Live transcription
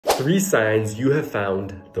3 signs you have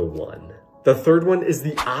found the one. The third one is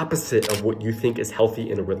the opposite of what you think is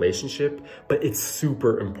healthy in a relationship, but it's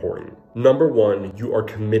super important. Number 1, you are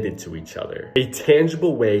committed to each other. A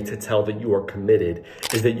tangible way to tell that you are committed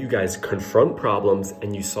is that you guys confront problems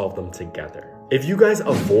and you solve them together. If you guys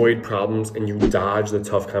avoid problems and you dodge the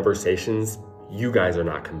tough conversations, you guys are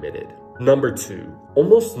not committed. Number 2,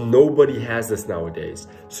 almost nobody has this nowadays.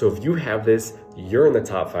 So if you have this, you're in the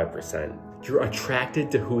top 5%. You're attracted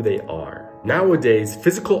to who they are. Nowadays,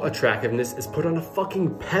 physical attractiveness is put on a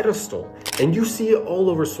fucking pedestal, and you see it all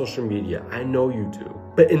over social media. I know you do.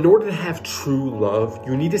 But in order to have true love,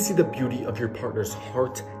 you need to see the beauty of your partner's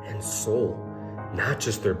heart and soul, not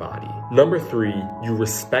just their body. Number 3, you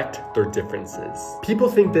respect their differences. People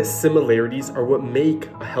think that similarities are what make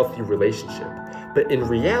a healthy relationship, but in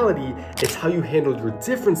reality, it's how you handle your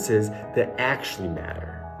differences that actually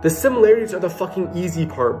matter. The similarities are the fucking easy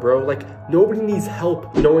part, bro. Like, nobody needs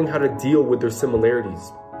help knowing how to deal with their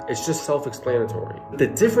similarities. It's just self-explanatory. The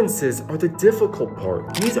differences are the difficult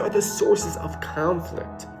part. These are the sources of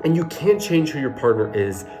conflict. And you can't change who your partner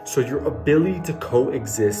is, so your ability to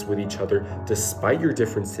coexist with each other despite your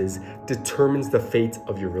differences determines the fate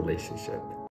of your relationship.